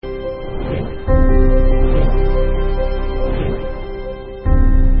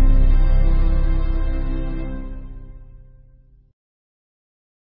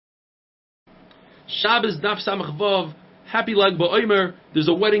Shabbos Daf Samach Vav. Happy Lag BaOmer. There's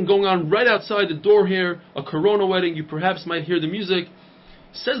a wedding going on right outside the door here, a Corona wedding. You perhaps might hear the music.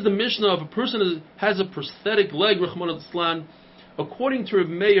 Says the Mishnah, if a person has a prosthetic leg, Rachmana litzlan, according to Reb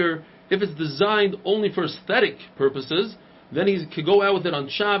Meir, if it's designed only for aesthetic purposes, then he could go out with it on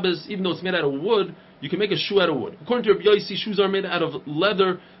Shabbos, even though it's made out of wood. You can make a shoe out of wood. According to Reb Yossi, shoes are made out of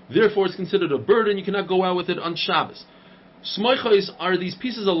leather, therefore it's considered a burden. You cannot go out with it on Shabbos. Smoichos are these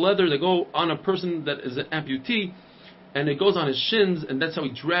pieces of leather that go on a person that is an amputee, and it goes on his shins, and that's how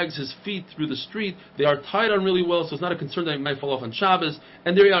he drags his feet through the street. They are tied on really well, so it's not a concern that it might fall off on Shabbos.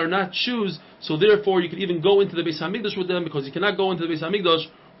 And they are not shoes, so therefore you could even go into the Beis Hamikdash with them, because you cannot go into the Beis Hamikdash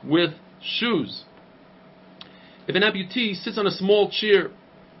with shoes. If an amputee sits on a small chair,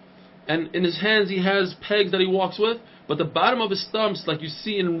 and in his hands he has pegs that he walks with, but the bottom of his stumps, like you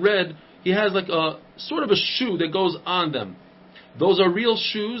see in red, he has like a sort of a shoe that goes on them. Those are real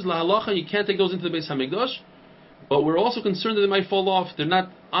shoes, la halacha, you can't take those into the Beis Hamikdash. But we're also concerned that they might fall off. They're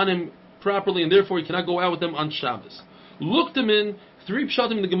not on him properly, and therefore he cannot go out with them on Shabbos. Look them in. 3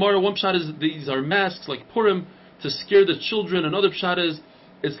 pshatim in the Gemara. 1 pshat is these are masks like Purim to scare the children. Another pshat is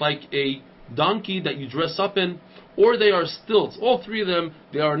it's like a donkey that you dress up in, or they are stilts. All 3 of them,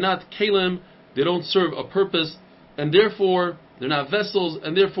 they are not kalim. They don't serve a purpose, and therefore they're not vessels,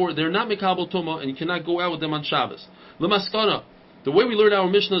 and therefore they're not mekabel tuma, and you cannot go out with them on Shabbos. Lemaskana. The way we learn our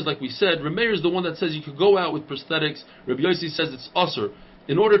Mishnah is like we said. Reb Meir is the one that says you could go out with prosthetics. Reb Yossi says it's asur.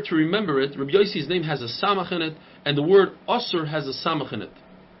 In order to remember it, Reb Yossi's name has a samach in it, and the word asur has a samach in it.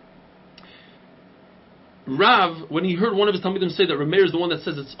 Rav, when he heard one of his talmidim say that Reb Meir is the one that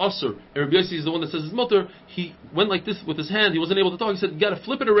says it's asur, and Reb Yossi is the one that says it's mutter, he went like this with his hand. He wasn't able to talk. He said, you got to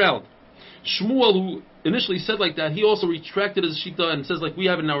flip it around. Shmuel, who initially said like that, he also retracted his shita and says like we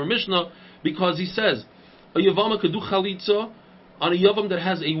have it in our Mishnah, because he says, a yavama kadu chalitza, on a yavam that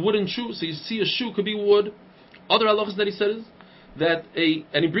has a wooden shoe, so you see a shoe could be wood. Other halachas that he says that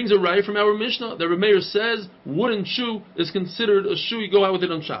and he brings a raya from our Mishnah that Reb Meir says wooden shoe is considered a shoe. You go out with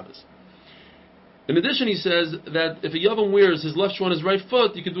it on Shabbos. In addition, he says that if a yavam wears his left shoe on his right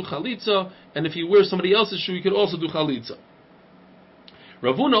foot, you can do chalitza, and if he wears somebody else's shoe, you could also do chalitza.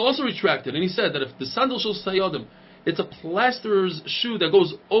 Rav Huna also retracted, and he said that if the sandal shel sayadim, it's a plasterer's shoe that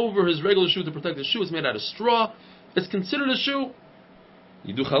goes over his regular shoe to protect the shoe. It's made out of straw. It's considered a shoe.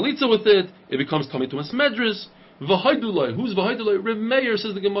 You do chalitza with it, it becomes tamei tumas medris. V'haidulai, who's v'haidulai? Reb Meir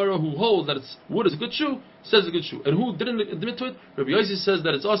says the Gemara, who holds that it's wood is a good shoe, says it's a good shoe. And who didn't admit to it? Rabbi Yossi says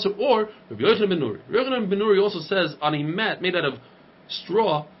that it's also, or Rabbi Yochanan ben Nuri. Rabbi Yochanan ben Nuri also says on a mat made out of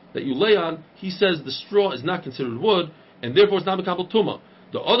straw that you lay on, he says the straw is not considered wood, and therefore it's not mekabel tuma.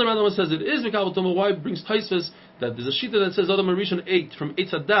 The other man says it is mekabel tuma. Why brings Taisvis that there's a shita that says Adam Rishon ate from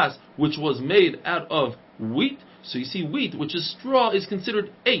Eitz Hadas, which was made out of wheat. So you see, wheat, which is straw, is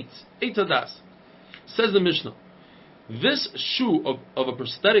considered Eitz Hadas. Says the Mishnah, this shoe of a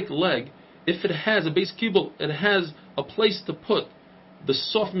prosthetic leg, if it has a base kibble, it has a place to put the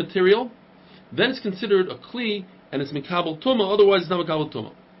soft material, then it's considered a kli, and it's mekabel tuma. Otherwise, it's not mekabel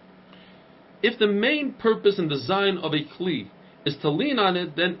tuma. If the main purpose and design of a kli is to lean on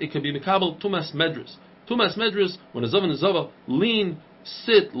it, then it can be mekabel tumas medris. Tumas medris, when a zav and a zava lean,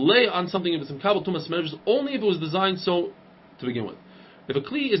 sit, lay on something, if it's mekabel tumas medris, only if it was designed so to begin with. If a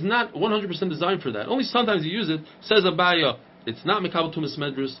kli is not 100% designed for that, only sometimes you use it, says Abaya, it's not mekabel tumas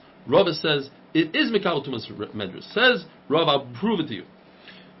medris. Rava says it is mekabel tumas medris. Says Rava, I'll prove it to you.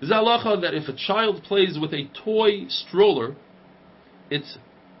 There's a halacha that if a child plays with a toy stroller, it's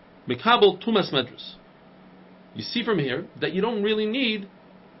mekabel tumas medris. You see from here that you don't really need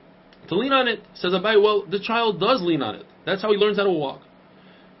to lean on it. Says Abai, well, the child does lean on it. That's how he learns how to walk.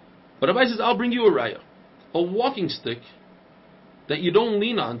 But Abai says, I'll bring you a raya. A walking stick that you don't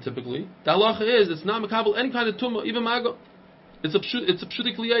lean on typically, the halacha is, it's not mekabel any kind of tumah, even mago. It's a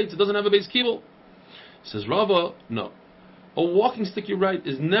pshutik liyait. It doesn't have a base kibble. Says Rava, no. A walking stick, you're right,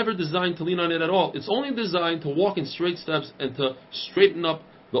 is never designed to lean on it at all. It's only designed to walk in straight steps and to straighten up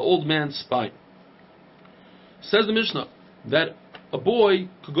the old man's spine. Says the Mishnah that a boy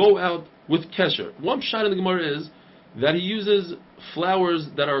could go out with kesher. One shot in the Gemara is that he uses flowers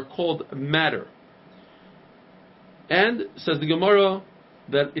that are called madder. And says the Gemara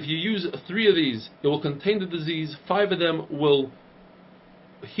that if you use 3 of these, it will contain the disease. 5 of them will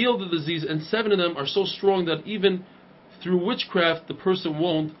heal the disease, and 7 of them are so strong that even through witchcraft the person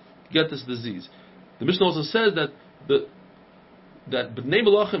won't get this disease. The Mishnah also says that B'nai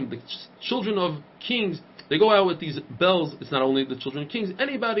Melachim, the children of kings, they go out with these bells. It's not only the children of kings,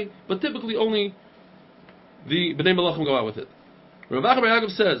 anybody, but typically only the B'nai Melachim go out with it. Rav Acha bar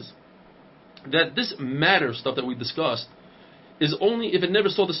Yaakov says that this matter stuff that we discussed is only if it never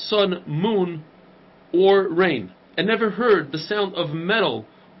saw the sun, moon, or rain, and never heard the sound of metal,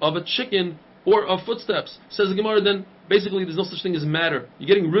 of a chicken, or of footsteps. Says the Gemara, then basically there's no such thing as matter. You're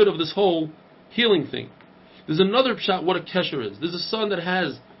getting rid of this whole healing thing. There's another shot what a kesher is. There's a son that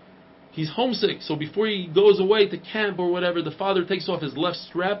he's homesick, so before he goes away to camp or whatever, the father takes off his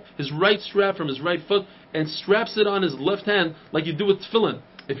right strap from his right foot, and straps it on his left hand like you do with tefillin.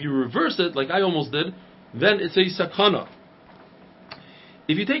 If you reverse it, like I almost did, then it's a sakana.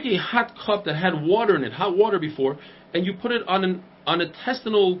 If you take a hot cup that had water in it, hot water before, and you put it on an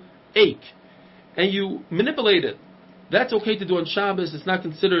intestinal ache, and you manipulate it, that's okay to do on Shabbos. It's not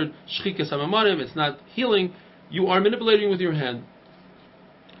considered shchikas hamamarim. It's not healing. You are manipulating with your hand.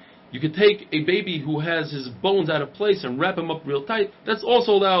 You could take a baby who has his bones out of place and wrap him up real tight. That's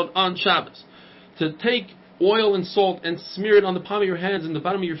also allowed on Shabbos. To take oil and salt and smear it on the palm of your hands and the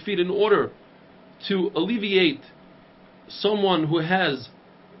bottom of your feet in order to alleviate someone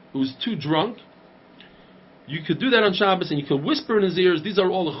who's too drunk. You could do that on Shabbos, and you could whisper in his ears. These are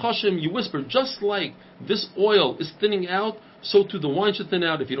all the chashim. You whisper, just like this oil is thinning out, so too the wine should thin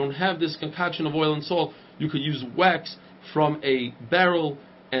out. If you don't have this concoction of oil and salt, you could use wax from a barrel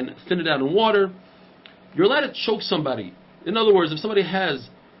and thin it out in water. You're allowed to choke somebody. In other words, if somebody has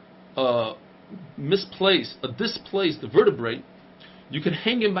a displaced vertebrae, you can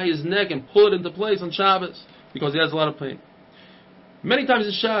hang him by his neck and pull it into place on Shabbos because he has a lot of pain. Many times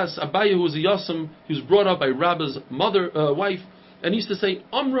in Shas, Abaye, who was a Yasam, he was brought up by Rabba's wife, and he used to say,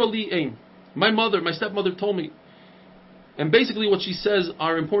 Amra li aim. My stepmother told me. And basically what she says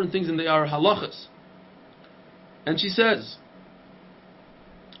are important things, and they are halachas. And she says,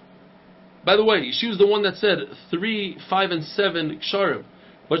 by the way, she was the one that said 3, 5, and 7 ksharim.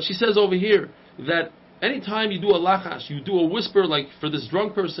 But she says over here that anytime you do a lachash, you do a whisper like for this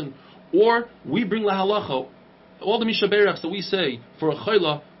drunk person, or we bring la halacha, all the mishaberachs that we say for a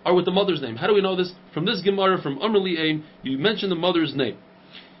chayla are with the mother's name. How do we know this? From this Gemara, from Amr li aim, you mention the mother's name.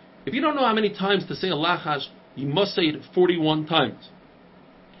 If you don't know how many times to say a lachash, you must say it 41 times.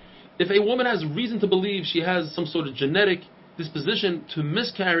 If a woman has reason to believe she has some sort of genetic disposition to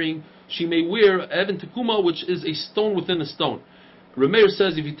miscarrying, she may wear even tekuma, which is a stone within a stone. Rameir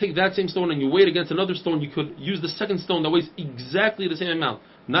says if you take that same stone and you weigh it against another stone, you could use the second stone that weighs exactly the same amount,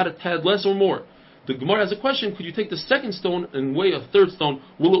 not a tad less or more. The Gemara has a question, could you take the second stone and weigh a third stone?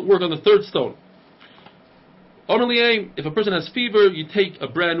 Will it work on the third stone? Ordinarily, if a person has fever, you take a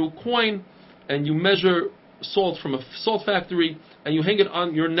brand new coin and you measure salt from a salt factory and you hang it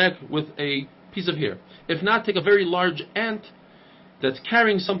on your neck with a piece of hair. If not, take a very large ant that's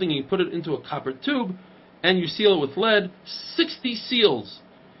carrying something and you put it into a copper tube and you seal it with lead. 60 seals.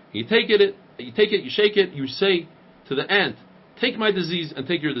 You take it, you shake it, you say to the ant, take my disease and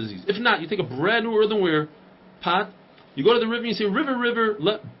take your disease. If not, you take a brand new earthenware pot, you go to the river and you say, river,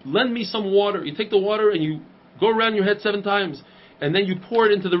 lend me some water. You take the water and you go around your head 7 times, and then you pour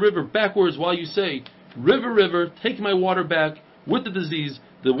it into the river backwards while you say, river, take my water back with the disease.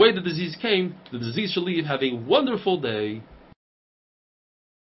 The way the disease came, the disease shall leave. Have a wonderful day.